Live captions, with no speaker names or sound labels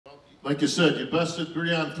Like you said, you busted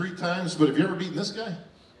Grion 3 times, but have you ever beaten this guy?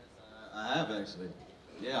 I have, actually.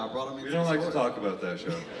 Yeah, I brought him in. We don't like to talk about that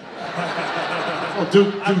show. Oh,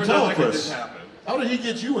 do tell like Chris. it didn't happen. How did he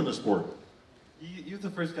get you in the sport? He was the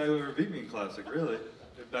first guy who ever beat me in Classic, really.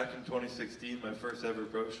 Back in 2016, my first ever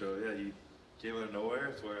pro show. Yeah, he came out of nowhere.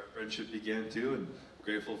 It's where our friendship began too, and I'm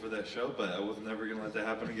grateful for that show, but I was never going to let that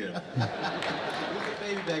happen again. He was a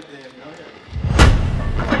baby back then, you know?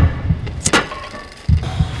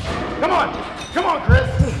 Come on! Come on, Chris!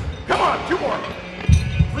 Come on, 2 more!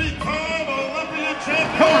 3-time Olympian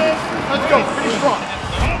champion! Come on! Let's go! Finish strong!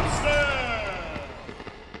 Bumstead!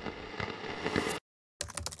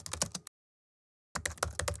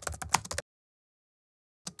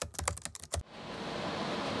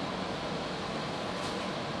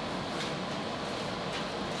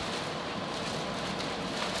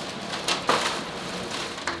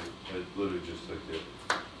 I literally just took it,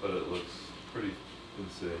 but it looks pretty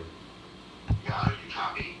insane. Yeah, you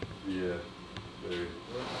copy. Yeah, very.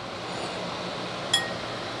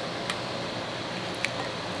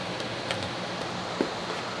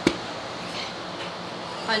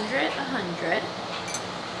 100.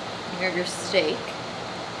 You have your steak,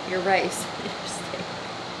 your rice, your steak.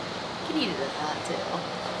 You can eat it in that too.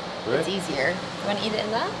 Right? It's easier. You want to eat it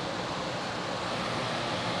in that?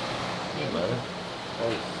 Doesn't matter.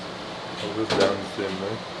 I'll go down the same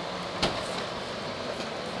way.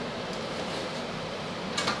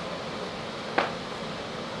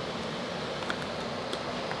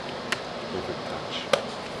 Perfect touch.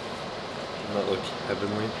 Doesn't that look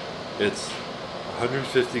heavenly? It's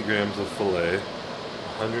 150 grams of filet,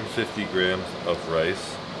 150 grams of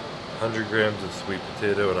rice, 100 grams of sweet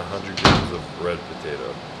potato, and 100 grams of red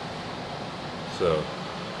potato. So,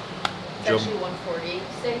 It's actually 140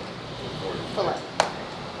 steak. Filet.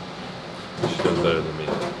 She does better than me. A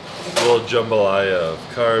little jambalaya of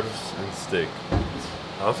carbs and steak.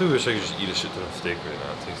 I honestly wish I could just eat a shit ton of steak right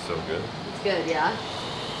now. It tastes so good. It's good, yeah?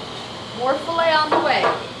 More filet on the way.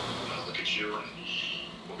 Look at you, and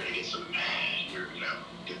we're gonna get some,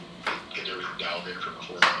 get everything dialed in for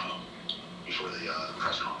before the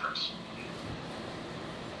press conference.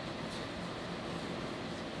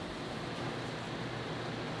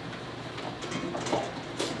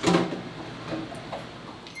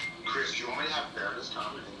 Chris, do you want me to have Baroness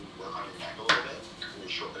come and work on your neck a little bit? Can we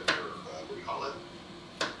shorten your, what do you call it?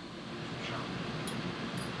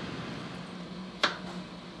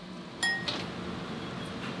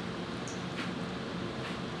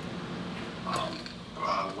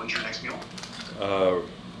 When's your next meal?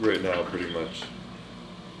 Right now, pretty much.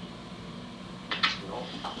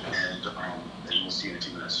 And we'll see you in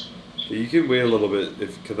 2 minutes. You can wait a little bit,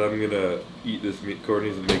 because I'm gonna eat this meat.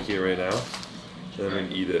 Courtney's making it right now, and I'm gonna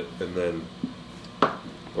eat it, and then,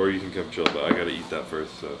 or you can come chill. But I gotta eat that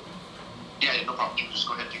first. So. Yeah, no problem. Just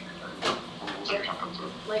go ahead and take your time. We'll take your time come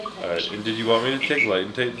through. All right. And did you want me to take light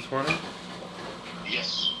intake this morning?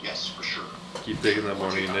 Yes, for sure. Keep taking that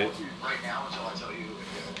morning and night. Right now, until I tell you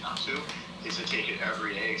not to, is to take it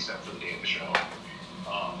every day except for the day of the show.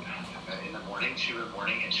 In the morning, 2 in the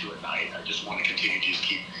morning, and 2 at night. I just want to continue to just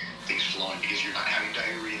keep things flowing because you're not having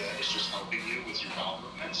diarrhea. It's just helping you with your bowel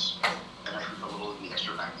movements, and I think a little of the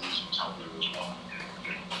extra magnesium is helping you as well.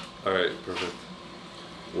 All right, perfect.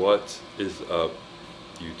 What is up,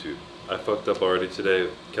 YouTube? I fucked up already today.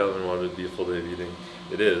 Calvin wanted to be a full day of eating.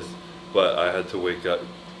 It is, but I had to wake up.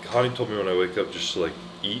 Connie told me when I wake up just to like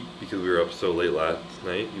eat because we were up so late last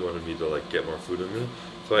night. He wanted me to like get more food in me,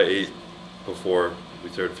 so I ate before we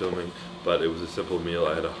started filming. But it was a simple meal.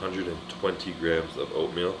 I had 120 grams of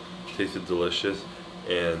oatmeal, tasted delicious,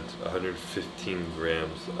 and 115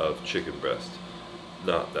 grams of chicken breast.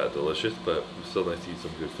 Not that delicious, but still nice to eat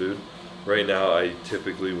some good food. Right now, I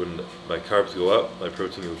typically, when my carbs go up, my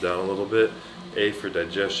protein goes down a little bit. For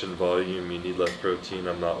digestion, volume, you need less protein.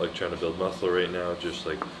 I'm not like trying to build muscle right now, just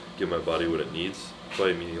like give my body what it needs. So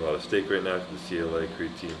I'm eating a lot of steak right now because the CLA,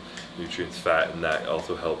 creatine, nutrients, fat, and that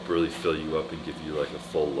also help really fill you up and give you like a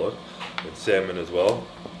full look. And salmon as well.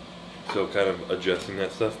 So kind of adjusting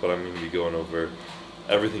that stuff, but I'm going to be going over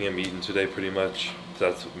everything I'm eating today pretty much.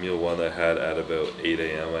 So that's meal 1 I had at about 8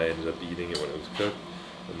 a.m. I ended up eating it when it was cooked.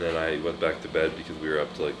 And then I went back to bed because we were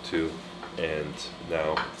up to like 2. And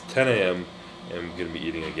now it's 10 a.m. and I'm going to be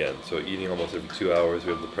eating again. So eating almost every 2 hours.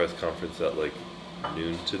 We have the press conference at like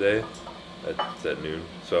noon today. It's at noon.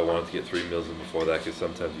 So I wanted to get 3 meals in before that because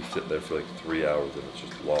sometimes you sit there for like 3 hours and it's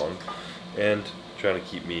just long. And trying to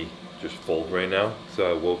keep me just full right now. So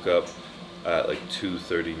I woke up at like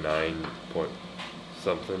 239 point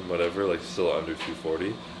something, whatever, like still under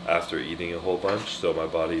 240 after eating a whole bunch. So my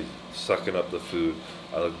body's sucking up the food.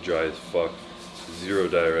 I look dry as fuck. zero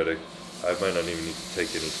diuretic. I might not even need to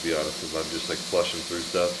take any, to be honest, because I'm just like flushing through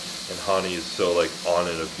stuff. And Hani is so like on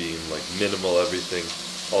it of being like minimal everything,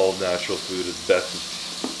 all natural food as best as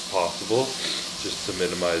possible, just to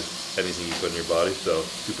minimize anything you put in your body. So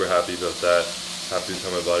super happy about that. Happy with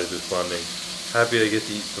how my body's responding. Happy I get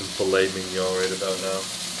to eat some filet mignon right about now.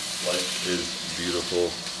 Life is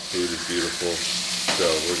beautiful. Food is beautiful. So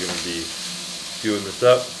we're gonna be doing this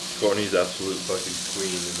up. Courtney's absolute fucking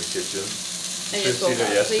queen in the kitchen. I just woke up.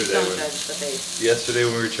 Please don't judge the face. Yesterday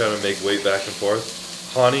when we were trying to make weight back and forth,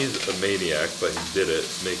 Hani's a maniac, but he did it,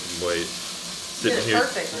 making weight. Sitting Did it here,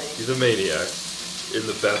 perfectly. he's a maniac in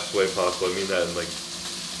the best way possible. I mean that in like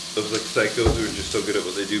those like psychos who are just so good at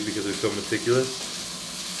what they do because they're so meticulous.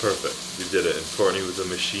 Perfect. We did it. And Courtney was a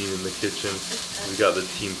machine in the kitchen. We got the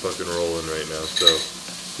team fucking rolling right now. So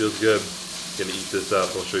feels good. Gonna eat this up.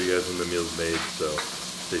 I'll show you guys when the meal's made. So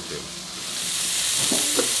stay tuned.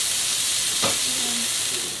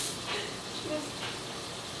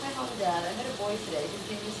 My mom and dad, I met a boy today. His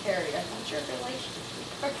name is Harry. I'm not sure if I like him.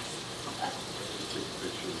 Take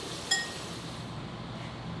pictures.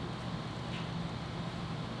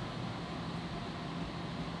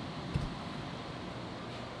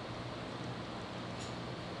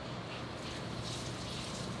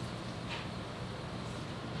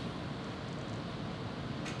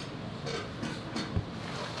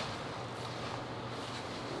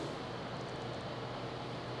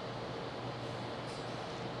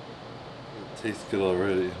 Tastes good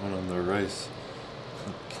already. Went on the rice,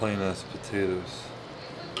 plain ass potatoes.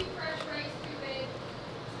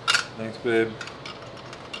 Thanks, babe.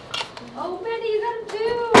 Oh, Manny, you got him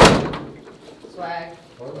too. Swag.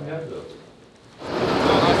 Why do I have those?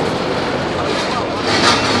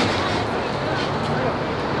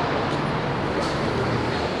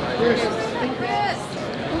 Chris.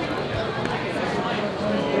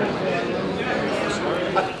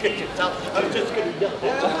 I was just going to yell.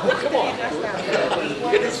 Come on.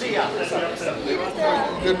 Good to see you. I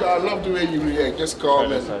love the way you react. Just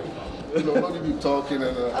calm and, not even talking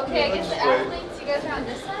and. Okay, I guess the athletes, you guys are on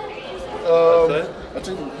this side? I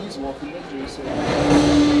think he's walking up there. So.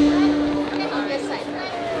 On this side.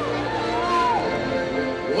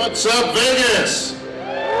 What's up, Vegas?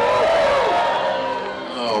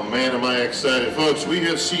 Oh man, am I excited. Folks, we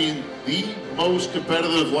have seen the most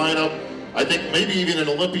competitive lineup, I think maybe even in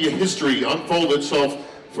Olympia history, unfold itself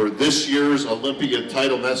for this year's Olympia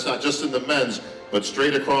title. And that's not just in the men's, but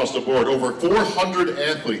straight across the board. Over 400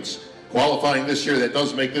 athletes qualifying this year. That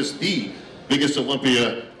does make this the biggest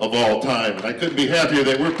Olympia of all time. And I couldn't be happier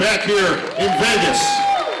that we're back here in Vegas.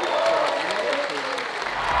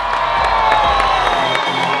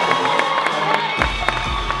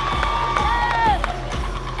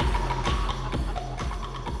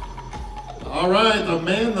 All right, the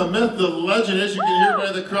man, the myth, the legend, as you can hear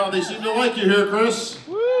by the crowd, they seem to like you here, Chris.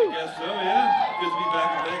 I guess so, yeah. Good to be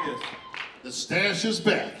back in Vegas. The stash is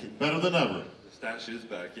back, better than ever. The stash is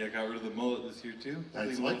back. Yeah, I got rid of the mullet this year too. I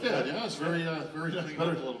like that, yeah, it's very nice.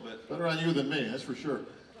 Better, a little bit. Better on you than me, that's for sure.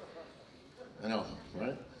 I know,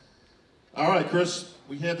 right? All right, Chris,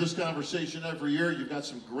 we have this conversation every year. You've got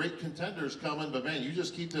some great contenders coming, but man, you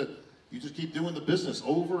just keep doing the business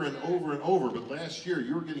over and over and over. But last year,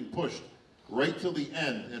 you were getting pushed right till the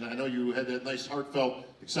end, and I know you had that nice heartfelt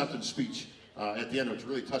acceptance speech at the end, which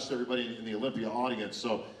really touched everybody in the Olympia audience.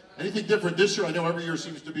 So anything different this year? I know every year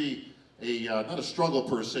seems to be not a struggle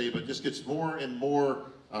per se, but just gets more and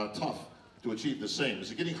more tough to achieve the same.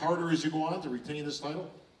 Is it getting harder as you go on to retain this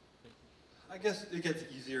title? I guess it gets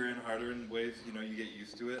easier and harder in ways, you get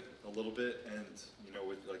used to it a little bit, and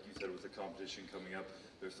with, like you said, with the competition coming up,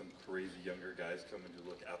 there's some crazy younger guys coming who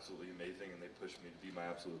look absolutely amazing, and they push me to be my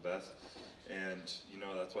absolute best. And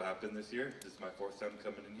that's what happened this year. This is my 4th time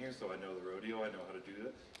coming in here, so I know the rodeo. I know how to do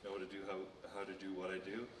it. Know how to do what I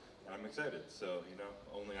do. And I'm excited. So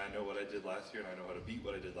only I know what I did last year, and I know how to beat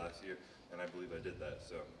what I did last year, and I believe I did that.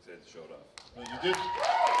 So I'm excited to show it off. Well, you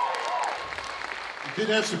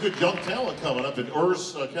did have some good young talent coming up. And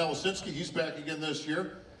Urs Kalasinski, he's back again this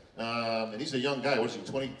year, and he's a young guy. What is he?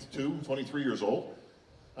 22, 23 years old.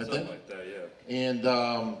 I think. Something like that, yeah. And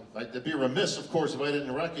I'd be remiss, of course, if I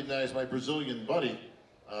didn't recognize my Brazilian buddy,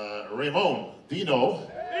 Ramon Dino.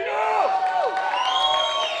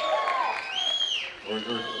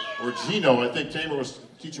 Or Gino. I think Tamer was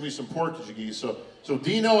teaching me some Portuguese. So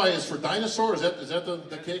Dino is for dinosaur. Is that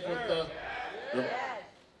the cake with?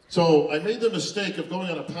 So I made the mistake of going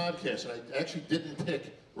on a podcast, and I actually didn't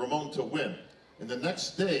pick Ramon to win. And the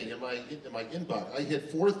next day, in my inbox, I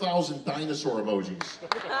hit 4,000 dinosaur emojis.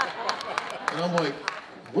 And I'm like,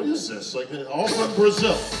 what is this? Like, all from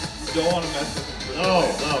Brazil. You don't want to mess with them. No.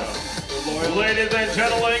 Ladies and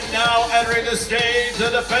gentlemen, now entering the stage,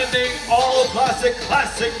 the defending all-classic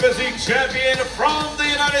classic physique champion from the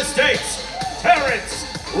United States, Terrence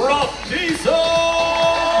Rough Diesel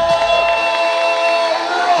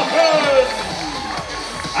Ruffin!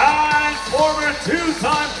 And former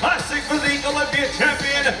two-time classic physique Olympia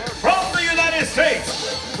champion from the United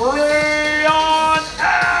States, Breon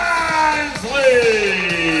Ansley!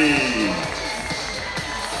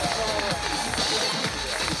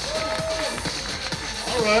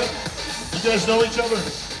 All right. You guys know each other?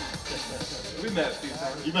 We met a few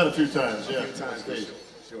times. You met a few times, yeah. A few times, for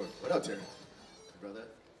sure. What up, Terrence? Brother?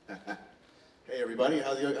 Hey, everybody.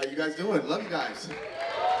 How you guys doing? Love you guys.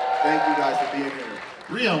 Thank you guys for being here.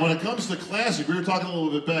 Breon, when it comes to classic, we were talking a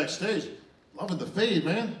little bit backstage. Loving the fade,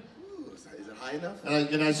 man. Ooh, is it high enough?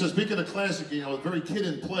 And I said, speaking of classic, you know, very kid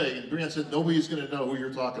in play, and Breon said, nobody's going to know who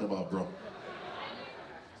you're talking about, bro.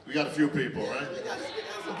 We got a few people, right? We got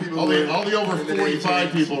some people All the over in the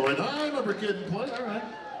 45 people right now. I remember kid in play, all right.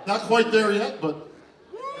 Not quite there yet, but...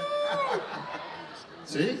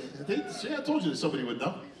 See? See, I told you that somebody would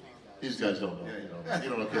know. These guys don't know. You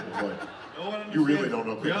don't know kid in play. No one You really don't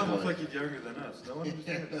know kid in Breon play. looks like he's younger than us. No one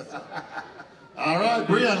understands. All right,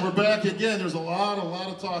 Breon, we're back again. There's a lot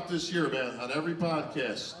of talk this year, man, on every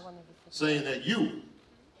podcast, saying that you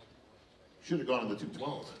should have gone in the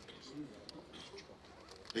 212.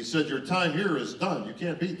 They said your time here is done. You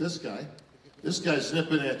can't beat this guy. This guy's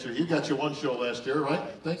snipping at you. He got you one show last year, right? I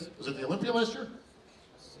think. Was it the Olympia last year?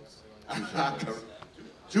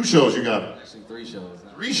 2 shows you got. Actually, 3 shows.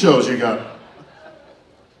 3 shows you got.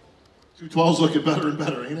 212's looking better and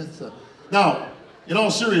better, ain't it? Now, in all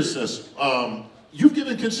seriousness, you've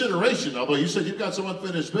given consideration, although you said you've got some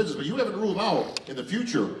unfinished business, but you haven't ruled out in the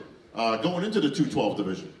future going into the 212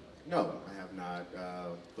 division. No, I have not.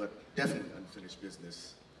 But definitely unfinished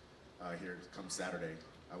business here come Saturday.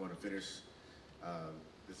 I want to finish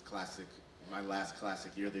this classic, my last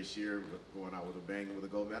classic year this year, going out with a bang with a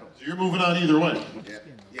gold medal. So you're moving on either way. Yeah.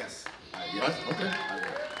 Yes. Right? Okay. I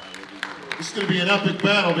will be This is going to be an epic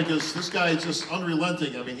battle because this guy is just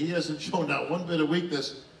unrelenting. I mean, he hasn't shown not one bit of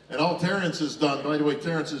weakness. And all Terrence has done, by the way,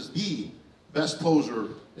 Terrence is the best poser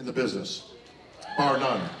in the business, bar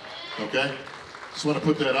none. Okay? Just want to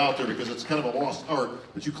put that out there because it's kind of a lost art.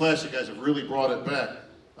 But you classic guys have really brought it back.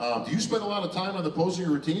 Do you spend a lot of time on the posing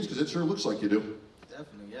routines? Because it sure looks like you do.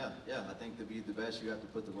 Definitely, yeah. I think to be the best, you have to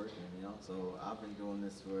put the work in, you know? So I've been doing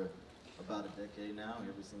this for about a decade now.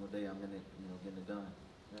 Every single day I'm in it, getting it done.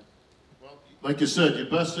 Yeah. Well, like you said, you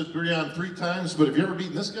bested Breon 3 times, but have you ever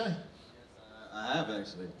beaten this guy? I have,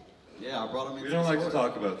 actually. Yeah, I brought him into We don't like to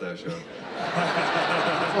sport. talk about that show.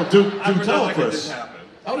 Oh, do tell like Chris. it didn't happen.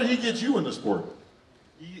 How did he get you in the sport?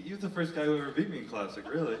 He was the first guy who ever beat me in Classic,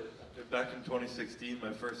 really. Back in 2016,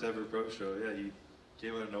 my first ever pro show. Yeah, he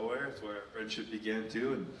came out of nowhere. It's where our friendship began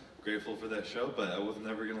too, and grateful for that show, but I was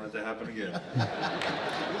never going to let that happen again. We was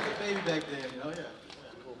a baby back then, yeah.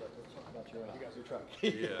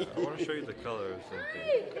 Yeah, I want to show you the color or something.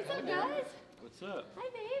 Hey, what's up, guys? What's up? Hi,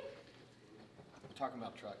 babe. We're talking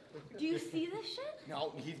about truck. Do you see this shit?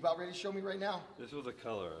 No, he's about ready to show me right now. This was a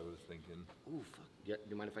color I was thinking. Ooh, fuck. Yeah, do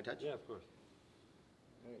you mind if I touch? Yeah, of course.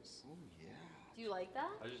 Nice. Oh, yeah. Do you like that?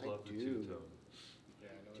 I just love the two-tone. Yeah,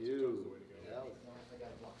 I know. Dude. The way to go. Yeah. I got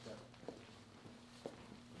it locked up.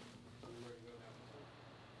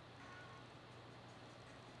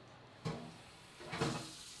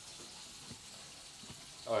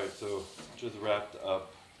 Alright, so just wrapped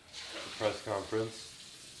up the press conference.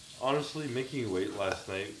 Honestly, making weight last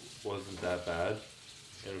night wasn't that bad.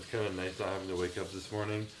 And it was kind of nice not having to wake up this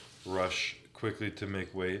morning, rush quickly to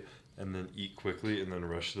make weight, and then eat quickly, and then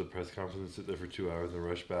rush to the press conference and sit there for 2 hours and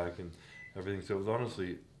rush back and everything. So it was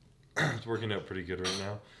honestly, it's working out pretty good right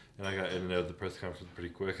now. And I got in and out of the press conference pretty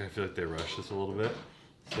quick. I feel like they rushed us a little bit.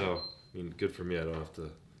 So, I mean, good for me. I don't have to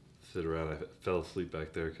sit around. I fell asleep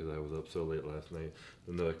back there because I was up so late last night.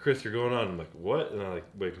 And they're like, Chris, you're going on. I'm like, what? And I like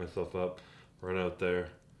wake myself up, run out there,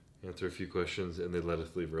 answer a few questions, and they let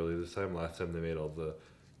us leave early this time. Last time they made all the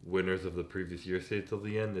winners of the previous year stay till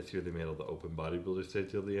the end. This year they made all the open bodybuilders stay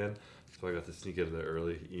till the end. So I got to sneak out of there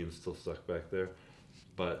early. Ian's still stuck back there.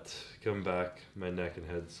 But coming back, my neck and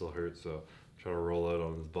head still hurt, so I'm trying to roll out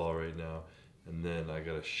on this ball right now. And then I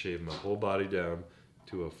gotta shave my whole body down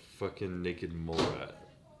to a fucking naked mole rat.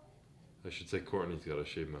 I should say Courtney's gotta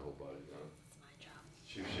shave my whole body down. It's my job.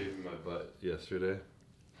 She was shaving my butt yesterday.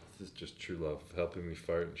 This is just true love, helping me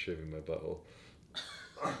fart and shaving my butthole.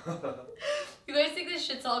 You guys think this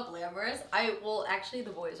shit's all glamorous? Well, actually,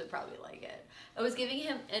 the boys would probably like it. I was giving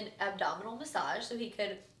him an abdominal massage so he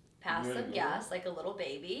could pass some gas like a little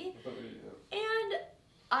baby. And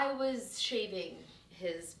I was shaving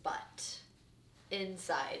his butt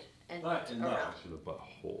inside and Not around. actually the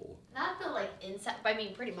butthole. Not the like inside, but I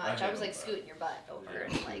mean pretty much. I was like scooting your butt over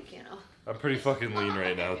and like, you know. I'm pretty fucking lean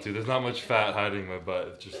right now too. There's not much fat hiding my butt.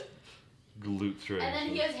 It's just glutes right. And then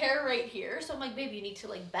he has hair right here, so I'm like, babe, you need to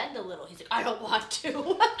like bend a little. He's like, I don't want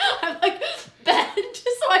to. I'm like, bend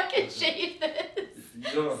so I can shave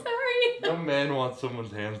this. Sorry. No man wants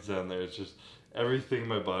someone's hands down there. It's just everything in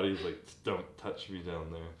my body is like, don't touch me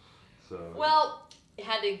down there. So. Well, it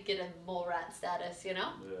had to get a mole rat status, you know?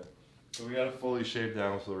 Yeah. So we gotta fully shave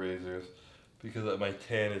down with the razors because my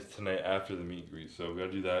tan is tonight after the meet greet. So we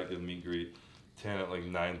gotta do that, get the meet greet, tan at like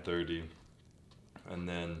 9:30, and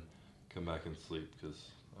then come back and sleep because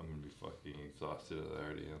I'm gonna be fucking exhausted as I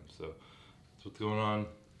already am. So that's what's going on.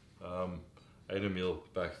 I ate a meal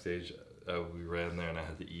backstage. We ran there and I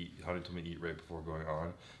had to eat. Honey told me to eat right before going on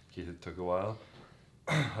in case it took a while.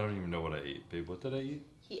 I don't even know what I ate. Babe, what did I eat?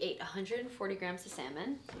 He ate 140 grams of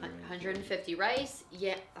salmon, 150 rice,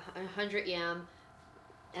 100 yam,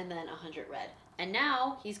 and then 100 red. And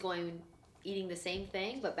now he's eating the same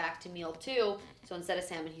thing, but back to meal 2. So instead of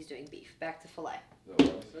salmon, he's doing beef. Back to filet. Is that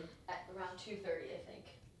what you said? At around 2:30, I think.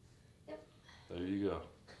 Yep. There you go.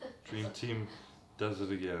 Dream Team does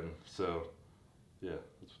it again. So, yeah,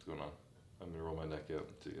 that's what's going on. I'm gonna roll my neck out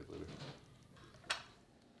and see you guys later.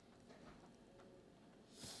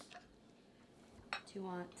 Do you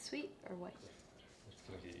want sweet or white? It's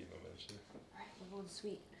gonna get eaten eventually. Alright, we're going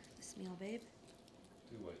sweet this meal, babe.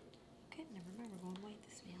 Do white. Okay, never mind, we're going white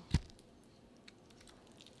this meal.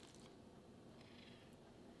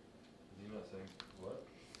 Is he not saying what?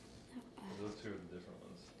 No, Those two are the different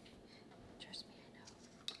ones. trust me, I know.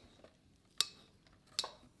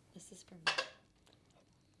 This is for me.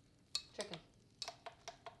 Chicken.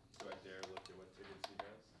 Do I dare look at what tickets he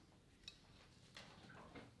has?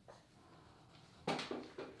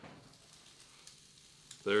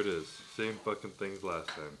 There it is. Same fucking things last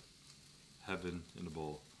time. Heaven in a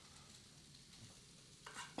bowl.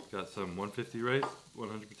 Got some 150 rice,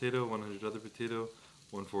 100 potato, 100 other potato,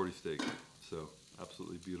 140 steak. So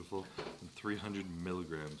absolutely beautiful. And 300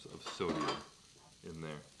 milligrams of sodium in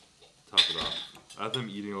there. Top it off. As I'm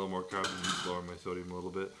eating a little more carbs, I'm lowering my sodium a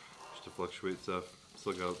little bit just to fluctuate stuff.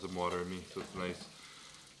 Still got some water in me, so it's nice.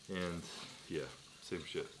 And yeah, same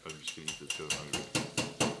shit. I'm just gonna eat this because I'm hungry.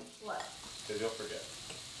 What? Because you'll forget.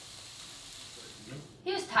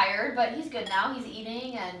 He was tired, but he's good now. He's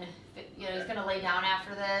eating, and you know he's gonna lay down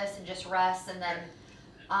after this and just rest, and then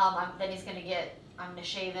he's gonna I'm gonna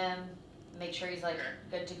shave him, make sure he's like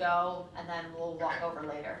good to go, and then we'll walk over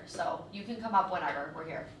later. So you can come up whenever we're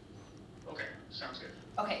here. Okay, sounds good.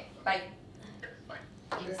 Okay, bye. Okay, bye.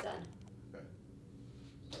 He's done.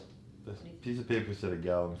 This piece of paper said a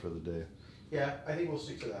gallon for the day. Yeah, I think we'll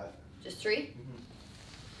stick to that. Just 3?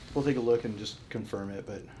 We'll take a look and just confirm it,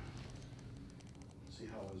 but see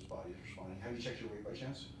how his body's responding. Have you checked your weight by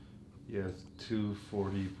chance? Yeah, it's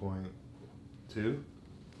 240.2. 240.2.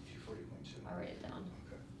 I'll write it down.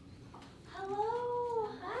 Okay. Hello.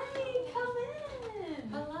 Hi. Come in.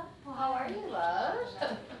 Hello. How are you, love?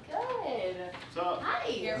 Good. What's up? Hi.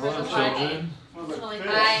 Hello, children.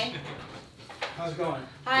 Hi. How's it going?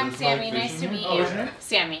 Hi, I'm This is Sammy. my Nice to fishing meet Oh, you. isn't it?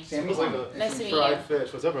 Sammy. Sammy's like Nice to meet fried you.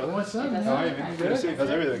 fish. What's up, brother? What's up, man? How are you, man? Good to see you. How's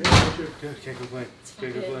everything? Good. Can't complain.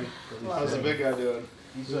 Can't complain. How's the big guy doing?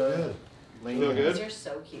 He's good. laying Feel there. good? You're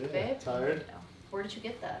so cute, Yeah. babe. Tired? Where did you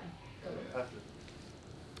get that?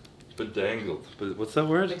 Bedangled. But what's that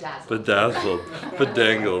word? Bedazzled. Bedazzled.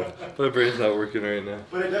 Bedangled. My brain's not working right now.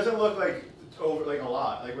 But it doesn't look like over like a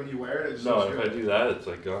lot. Like when you wear it, it just No, looks if I good. do that, it's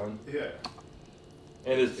like gone. Yeah.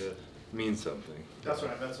 And it means something. That's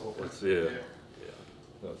what I meant. The whole That's, point. yeah.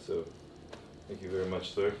 No, so, thank you very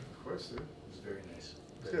much, sir. Of course, dude. It's very nice.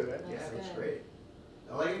 It's good, right? Yeah, That's it's good. great.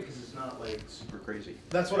 I like it because it's not like super crazy.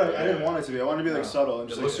 That's what I didn't want it to be. I wanted to be like No. subtle and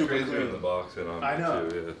It just like looks super crazier in clean. the box and on I know.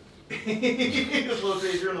 too, It's a little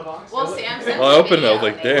crazier in the box. Well, Sam yeah. Well, I opened it, I was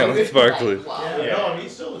like, damn, it's sparkly. Yeah. No, I mean, it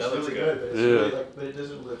still looks That looks really good. good. It's Yeah. really like, but it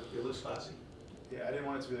doesn't look. It looks classy. Yeah, I didn't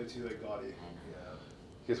want it to be like too like gaudy.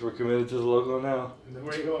 Guess we're committed to the logo now. And then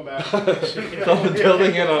where are you going back? Someone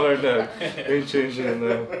building it on our neck. Ain't changing it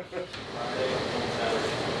now.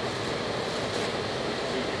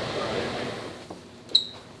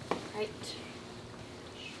 Right.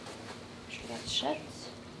 Sure that shuts.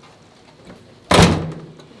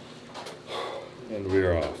 And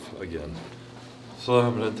we're off again. So I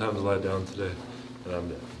haven't had time to lie down today, and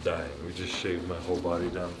I'm dying. We just shaved my whole body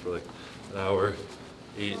down for like an hour,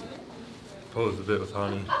 ate, posed a bit with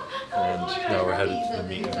Honey, and now we're headed to the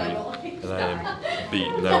meet and greet. And I am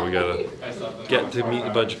beat. Now we gotta get to meet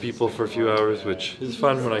a bunch of people for a few hours, which is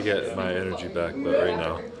fun when I get my energy back, but right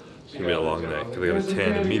now, It's gonna be a long night because I gotta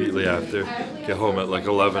tan immediately after, get home at like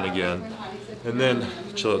 11 again, and then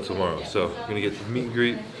chill out tomorrow. So I'm gonna get to meet and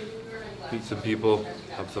greet, meet some people,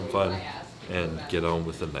 have some fun, and get on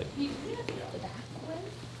with the night.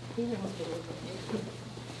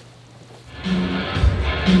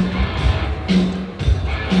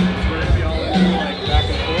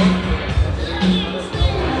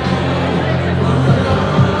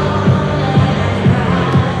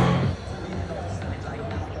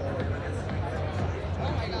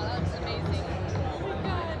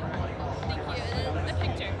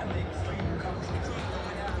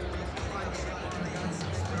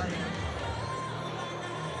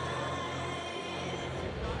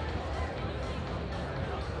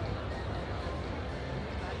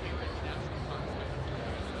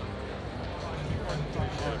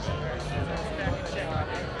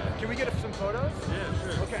 Can we get some photos? Yeah,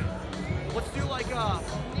 sure. Okay. Let's do like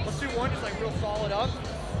let's do one just like real solid up.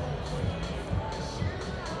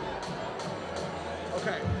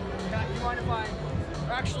 Okay. Do you mind if I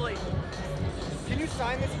actually can you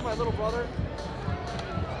sign this for my little brother?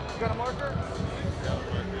 You got a marker?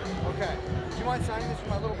 Okay. Do you mind signing this for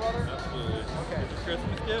my little brother? Absolutely. Okay. It's a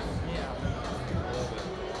Christmas gift? Yeah. I love it.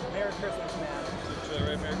 Merry Christmas, man. Should I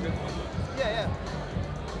write Merry Christmas? Yeah, yeah.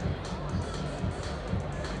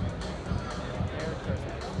 Merry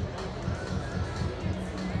Christmas.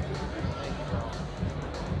 Thank you, bro.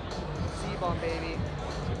 Cbum, baby.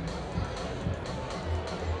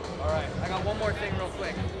 Alright, I got one more thing real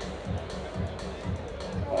quick.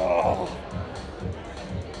 Oh!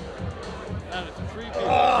 That is a free piece. Oh.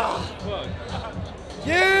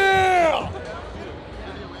 Yeah!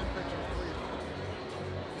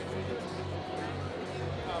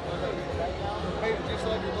 Hey, did you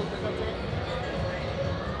select your book up there?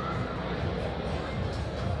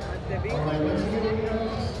 Debbie?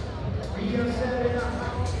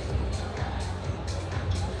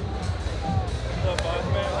 What's up, boss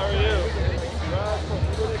man? How are you?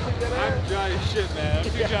 I'm dry as shit, man. I'm too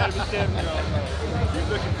dry to be standing here all night. You're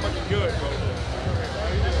looking fucking good, bro. How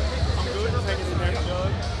are you doing? I'm good. Just hanging in there,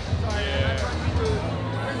 chilling. Yeah.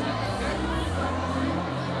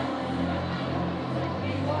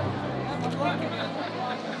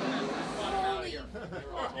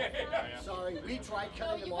 Sorry, we tried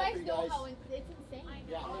cutting them off for you guys. How it's insane.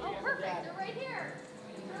 Yeah. Oh, perfect. They're right here.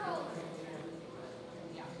 Girls.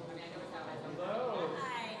 Hello.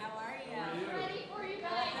 Hi, how are you? Ready for you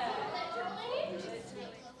guys? Literally.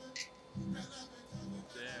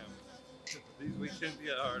 Damn. These weekends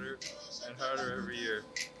get harder and harder every year.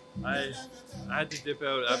 I had to dip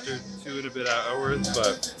out after 2 and a bit hours,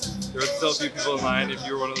 but there were still a few people in line. If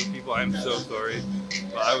you were one of those people, I'm so sorry.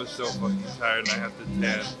 But I was so fucking tired and I have to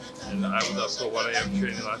tan. And I was up till 1 a.m.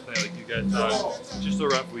 training last night like you guys saw. It's just a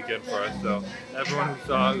rough weekend for us. So everyone who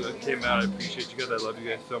saw it came out, I appreciate you guys. I love you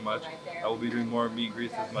guys so much. I will be doing more meet and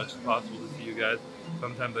greets as much as possible to see you guys.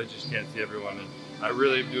 Sometimes I just can't see everyone. And I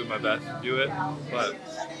really am doing my best to do it. But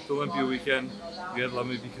it's Olympia weekend. You guys love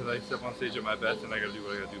me because I step on stage at my best and I gotta do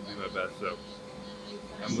what I gotta do to be my best. So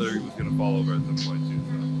I'm literally just gonna fall over at some point too.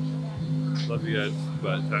 So love you guys,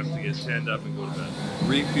 but time to get tanned up and go to bed.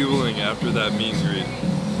 Refueling after that meet and greet.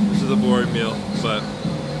 This is a boring meal, but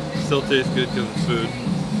still tastes good because it's food.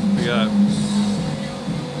 We got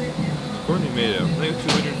Courtney made it. I think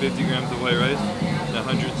 250 grams of white rice and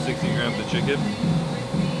 160 grams of chicken.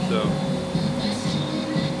 So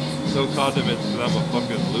condiments because I'm a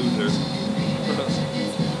fucking loser.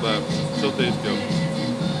 But still tastes good.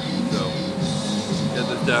 So get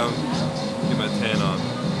this down, get my tan on.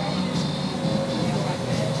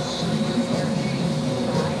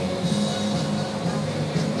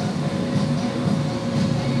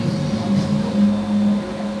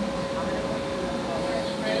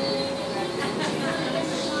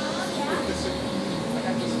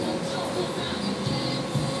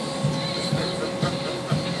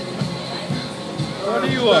 What do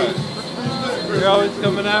you want? You're always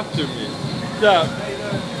coming after me. Stop.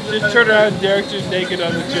 Just turn around, Derek's just naked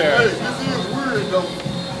on the chair. Hey, this is weird though.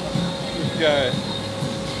 This guy.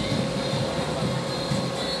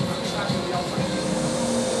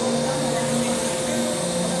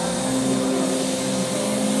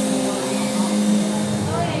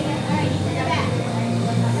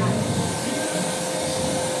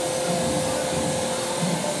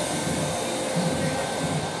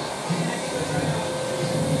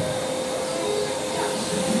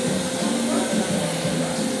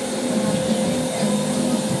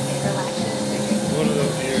 One of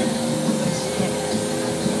those years.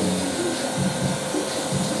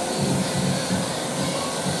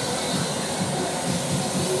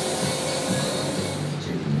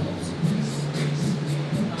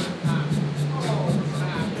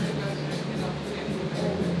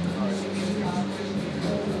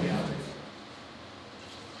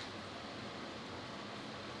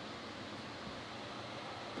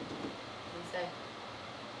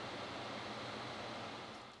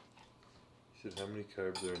 said how many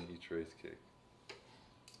carbs are in each rice cake?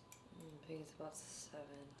 I think it's about 7.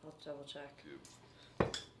 I'll double check.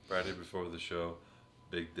 Friday before the show,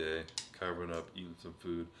 big day, carbing up, eating some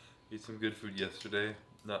food. Ate some good food yesterday.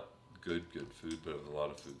 Not good food, but it was a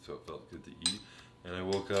lot of food, so it felt good to eat. And I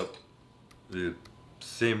woke up the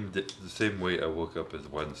same weight I woke up as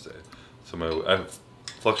Wednesday. So I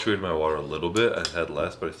fluctuated my water a little bit. I had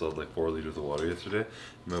less, but I still had like 4 liters of water yesterday.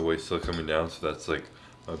 My weight's still coming down, so that's like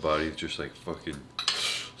my body's just like fucking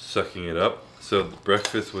sucking it up. So the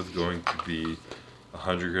breakfast was going to be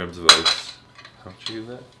 100 grams of oats. How much you give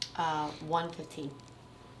that? 115.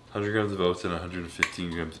 100 grams of oats and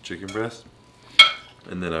 115 grams of chicken breast.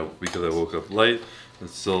 And then because I woke up light and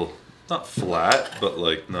still not flat, but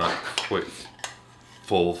like not quite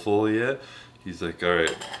full yet, he's like, all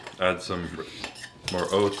right, add some more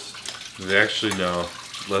oats. And they actually now,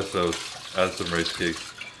 less oats, add some rice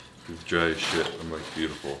cakes. It's dry as shit. I'm like,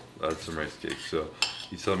 beautiful. Add some rice cakes. So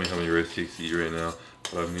he's telling me how many rice cakes to eat right now,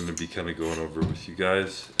 but I'm going to be kind of going over with you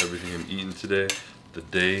guys everything I'm eating today, the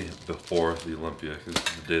day before the Olympia, because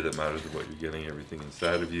it's the day that matters of what you're getting, everything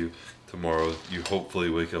inside of you. Tomorrow, you hopefully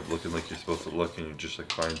wake up looking like you're supposed to look, and you're just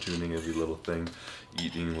like fine-tuning every little thing,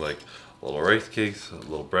 eating like little rice cakes, a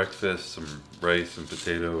little breakfast, some rice and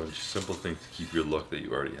potato, and just simple things to keep your look that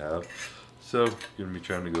you already have. So, we're going to be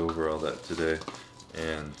trying to go over all that today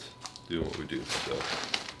and doing what we do, so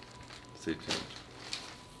stay tuned.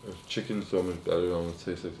 There's chicken so much better, it almost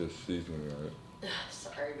tastes like there's seasoning on it.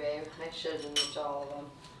 Sorry, babe. I should have moved all of them.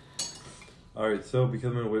 Alright, so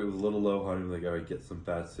because my weight was a little low, honey was like, alright, get some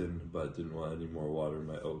fats in, but didn't want any more water in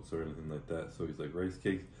my oats or anything like that. So he's like, rice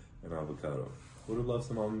cakes and avocado. Would have loved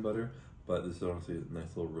some almond butter, but this is honestly a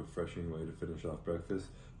nice little refreshing way to finish off breakfast.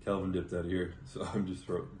 Calvin dipped out of here, so I'm just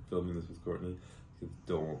filming this with Courtney.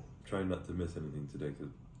 Try not to miss anything today,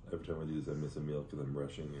 because every time I do this I miss a meal because I'm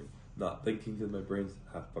rushing and not thinking because my brain's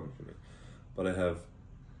half functioning. But I have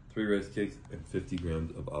 3 rice cakes and 50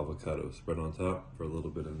 grams of avocado spread on top for a little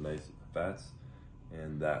bit of nice fats,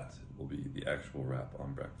 and that will be the actual wrap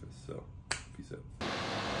on breakfast. So, peace out.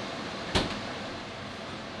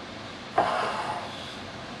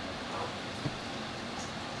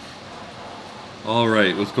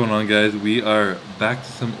 Alright, what's going on, guys? We are back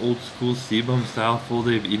to some old school Cbum style full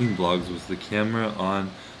day of eating vlogs with the camera on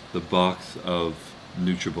the box of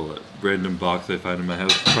NutriBullet. Random box I find in my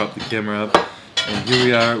house, prop the camera up, and here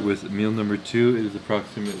we are with meal number 2. It is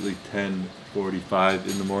approximately 10:45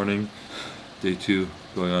 in the morning. Day 2,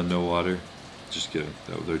 going on no water. Just kidding,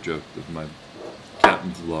 that was our joke. That was my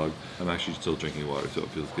captain's vlog. I'm actually still drinking water, so it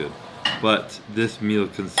feels good. But this meal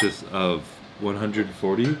consists of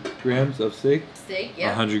 140 grams of steak, yeah.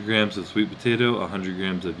 100 grams of sweet potato, 100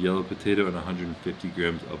 grams of yellow potato, and 150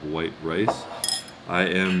 grams of white rice. I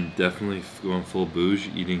am definitely going full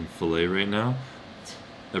bouge, eating filet right now,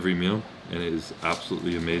 every meal, and it is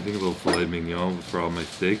absolutely amazing. A little filet mignon for all my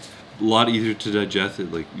steak. A lot easier to digest.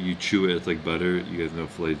 It, like, you chew it, it's like butter. You guys know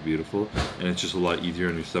filet is beautiful, and it's just a lot easier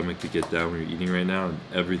on your stomach to get down when you're eating right now. And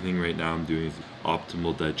everything right now I'm doing is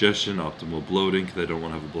optimal digestion, optimal bloating, because I don't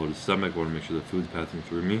want to have a bloated stomach. I want to make sure the food's passing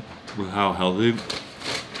through me. With how healthy,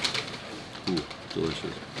 ooh,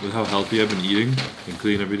 delicious. With how healthy I've been eating and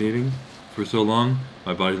clean I've been eating for so long,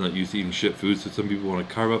 my body's not used to eating shit food. So some people want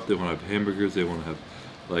to carb up, they want to have hamburgers, they want to have,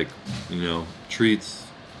 like, you know, treats,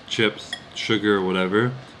 chips, sugar,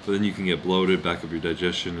 whatever. But then you can get bloated, back up your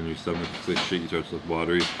digestion, and your stomach looks like shit. You start to look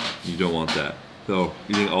watery. You don't want that. So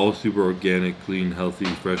eating all super organic, clean, healthy,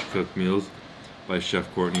 fresh cooked meals by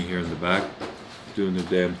Chef Courtney here in the back, doing the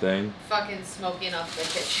damn thing. Fucking smoking up the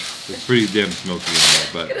kitchen. It's pretty damn smoky in there,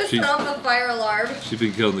 but Gonna set off the fire alarm. She's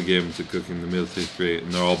been killing the game with the cooking. The meals taste great,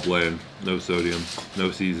 and they're all bland, no sodium, no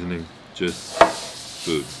seasoning, just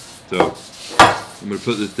food. So I'm gonna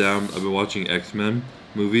put this down. I've been watching X-Men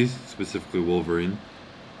movies, specifically Wolverine.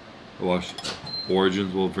 I watched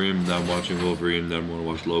Origins Wolverine, now I'm watching Wolverine, then I'm going to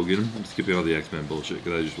watch Logan. I'm skipping all the X-Men bullshit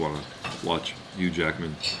because I just want to watch Hugh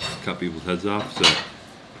Jackman cut people's heads off. So,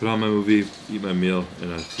 put on my movie, eat my meal,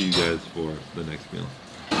 and I'll see you guys for the next meal.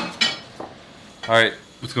 Alright,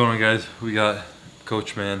 what's going on, guys? We got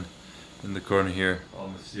Coachman in the corner here, all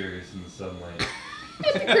mysterious in the sunlight.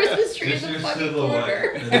 The Christmas tree in the fucking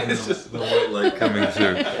corner. And then it's just the white light coming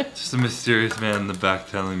through. Just a mysterious man in the back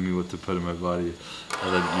telling me what to put in my body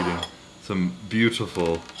while I'm eating some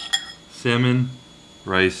beautiful salmon,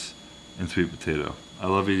 rice, and sweet potato. I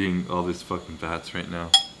love eating all these fucking fats right now.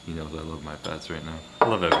 You know, I love my fats right now. I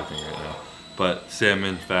love everything right now. But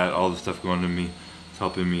salmon, fat, all the stuff going to me, it's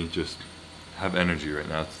helping me just have energy right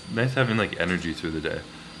now. It's nice having like energy through the day.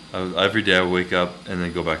 Every day I wake up and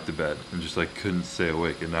then go back to bed and just like couldn't stay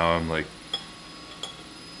awake, and now I'm like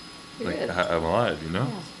like Good. I'm alive, you know?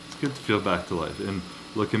 Yeah. It's good to feel back to life and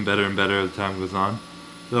looking better and better as time goes on.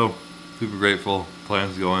 So, super grateful.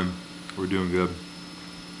 Plan's going. We're doing good.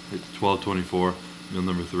 It's 12:24, meal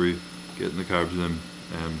number 3, getting the carbs in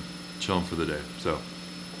and chilling for the day. So,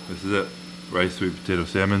 this is it. Rice, sweet potato,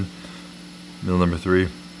 salmon, meal number 3.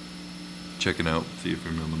 Checking out. See you for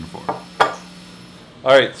meal number 4.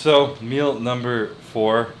 Alright, so meal number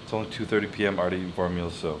 4. It's only 2:30 p.m. Already eating 4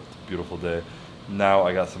 meals, so it's a beautiful day. Now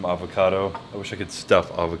I got some avocado. I wish I could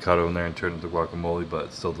stuff avocado in there and turn it into guacamole, but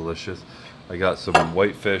it's still delicious. I got some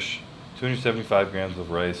white fish, 275 grams of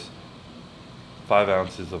rice, 5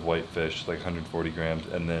 ounces of white fish, like 140 grams,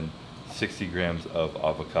 and then 60 grams of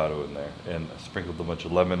avocado in there. And I sprinkled a bunch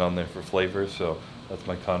of lemon on there for flavor, so that's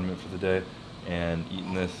my condiment for the day. And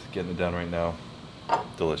eating this, getting it down right now,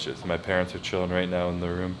 delicious. My parents are chilling right now in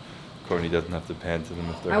their room. Courtney doesn't have to pan to them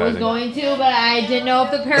if they're I was hiding. going to, but I didn't know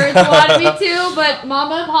if the parents wanted me to. But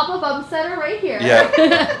Mama and Papa Bumstead are right here.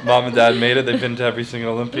 Yeah, Mom and Dad made it. They've been to every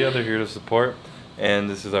single Olympia. They're here to support. And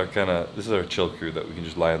this is our chill crew that we can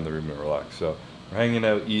just lie in the room and relax. So we're hanging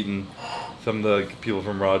out, eating. Some of the people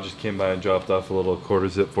from Raw just came by and dropped off a little quarter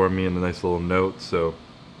zip for me and a nice little note. So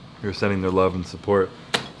you're sending their love and support.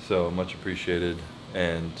 So much appreciated.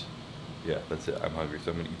 And yeah, that's it. I'm hungry,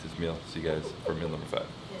 so I'm gonna eat this meal. See you guys for meal number 5.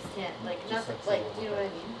 Just can't, like, nothing, like, do you know what I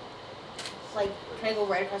mean? Like, can I go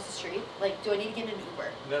right across the street? Like, do I need to get an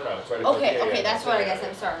Uber? No, it's right. Okay, okay, that's what I guess.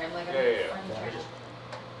 I'm sorry. I'm like, I'm trying to.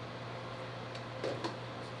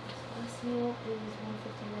 Last meal is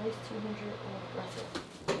 150 rice, 200 Russell.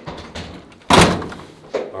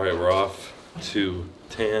 All right, we're off to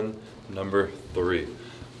tan number 3.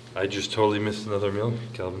 I just totally missed another meal,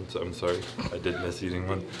 Calvin. So I'm sorry. I did miss eating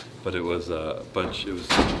one, but it was a bunch. It was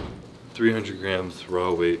 300 grams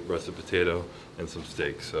raw weight russet potato and some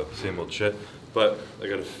steak. So same old shit. But I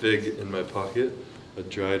got a fig in my pocket, a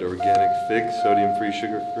dried organic fig, sodium-free,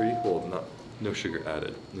 sugar-free. Well, no sugar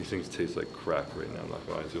added. These things taste like crack right now. I'm not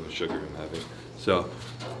gonna lie, it's the only sugar I'm having. So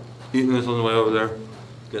eating this on the way over there.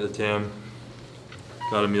 Get a tan.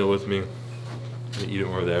 Got a meal with me. Gonna eat it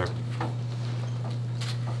when we're there.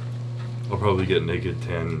 I'll probably get naked,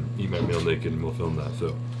 tan, eat my meal naked, and we'll film that.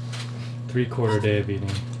 So 3/4 day of eating.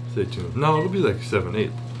 Stay tuned. No, it'll be like 7,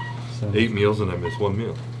 8. 8 meals and I miss 1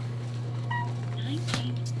 meal.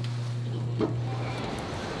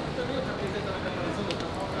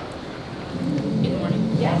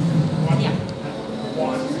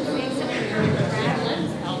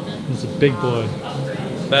 He's a big boy.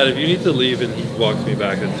 Matt, if you need to leave and he walks me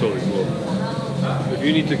back, that's totally cool. If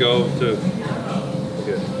you need to go to...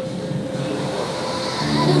 Okay.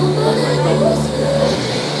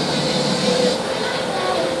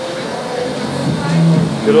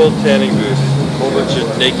 Good old tanning booth. Whole bunch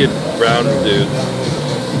of naked brown dudes.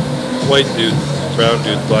 White dudes, brown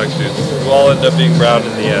dudes, black dudes. Who all end up being brown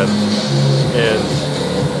in the end. And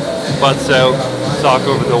butts out, sock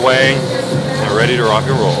over the wang, and ready to rock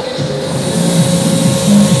and roll.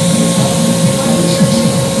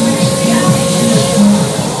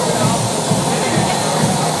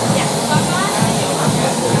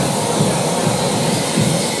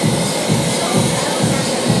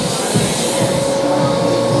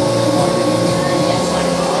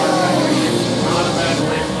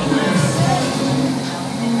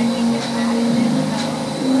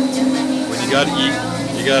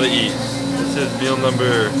 You gotta eat. This is meal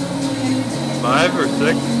number 5 or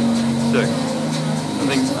 6? 6. I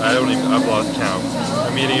think I've lost count.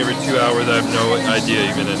 I'm eating every 2 hours. I have no idea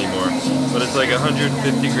even anymore. But it's like 150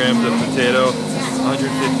 grams of potato,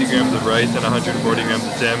 150 grams of rice, and 140 grams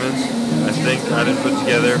of salmon. I think I didn't put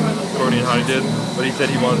together. Courtney and Honey did, but he said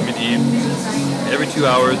he wants me to eat every 2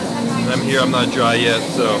 hours. And I'm here. I'm not dry yet,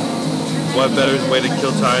 so what better way to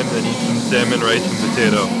kill time than eat some salmon, rice, and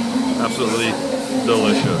potato? Absolutely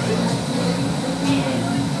delicious.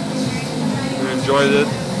 I'm gonna enjoy this.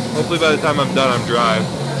 Hopefully by the time I'm done, I'm dry.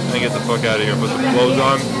 And I get the fuck out of here, put some clothes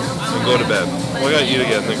on, and go to bed. Well, I gotta eat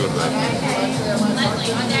again, then go to bed.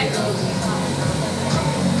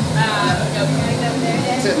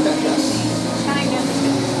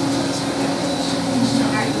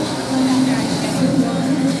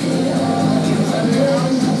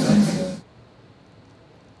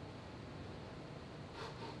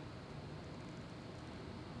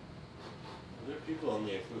 Are there people on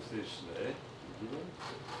the expo stage today?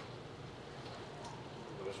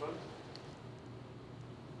 Which one?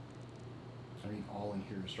 I mean, all in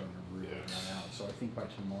here is starting to really run out. So I think by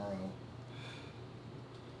tomorrow,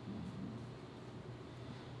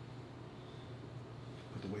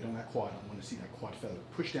 put the weight on that quad. I want to see that quad feather.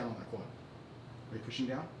 Push down on that quad. Are you pushing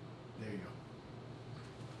down? There you go.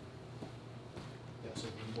 Yeah, so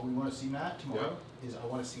what we want to see, Matt, tomorrow is I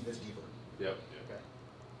want to see this deeper. Yep. Okay.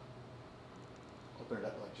 Open it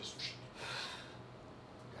up like just.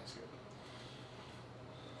 That's good.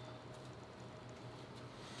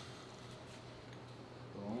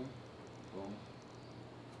 Boom, boom.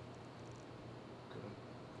 Good.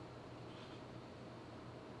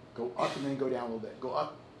 Go up and then go down a little bit. Go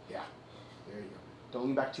up. Yeah. There you go. Don't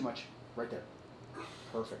lean back too much. Right there.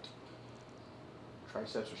 Perfect.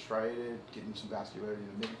 Triceps are striated, getting some vascularity in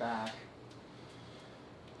the mid-back.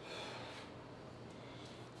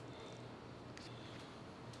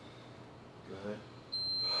 Good.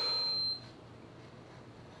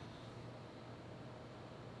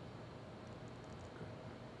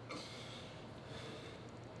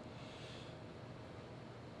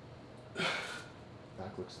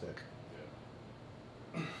 Back looks thick.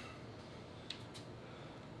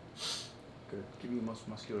 Good. Give me most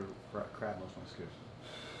muscular, crab most muscular.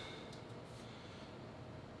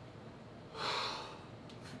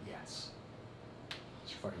 Yes.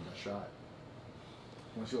 It's your fucking best shot.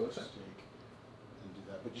 You want to see what it looks like? And do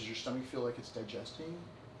that. But does your stomach feel like it's digesting?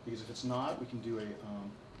 Because if it's not, we can do a. Okay.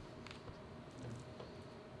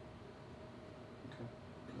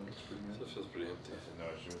 That looks pretty good. That feels pretty empty. No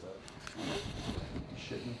issue with that.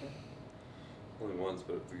 Shit in here? Only once,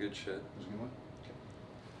 but it's a good shit. There's a good one? Okay.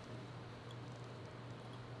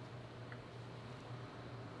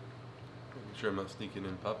 Make sure I'm not sneaking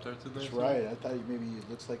in Pop-Tarts in there? That's right. I thought maybe it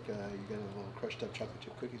looks like you got a little crushed up chocolate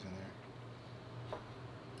chip cookies in there.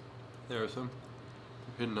 There are some.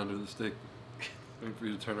 They're hidden under the steak. Waiting for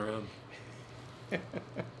you to turn around.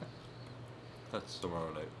 That's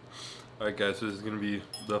tomorrow night. Alright guys, so this is going to be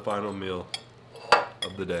the final meal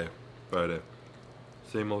of the day, Friday.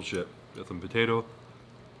 Same old shit. Got some potato,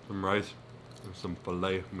 some rice, and some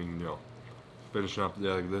filet mignon. Finishing off the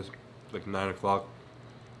day like this, like 9 o'clock.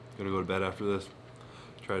 Gonna go to bed after this.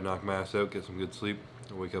 Try to knock my ass out, get some good sleep,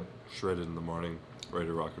 and wake up shredded in the morning, ready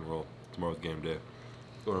to rock and roll. Tomorrow's game day.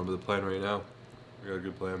 Going over the plan right now. We got a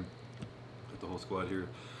good plan. Got the whole squad here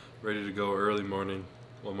ready to go early morning,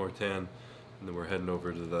 one more tan, and then we're heading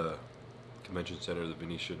over to the convention center, the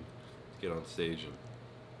Venetian, to get on stage and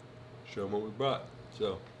show them what we brought.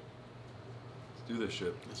 So, let's do this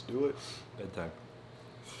shit. Let's do it. Bedtime.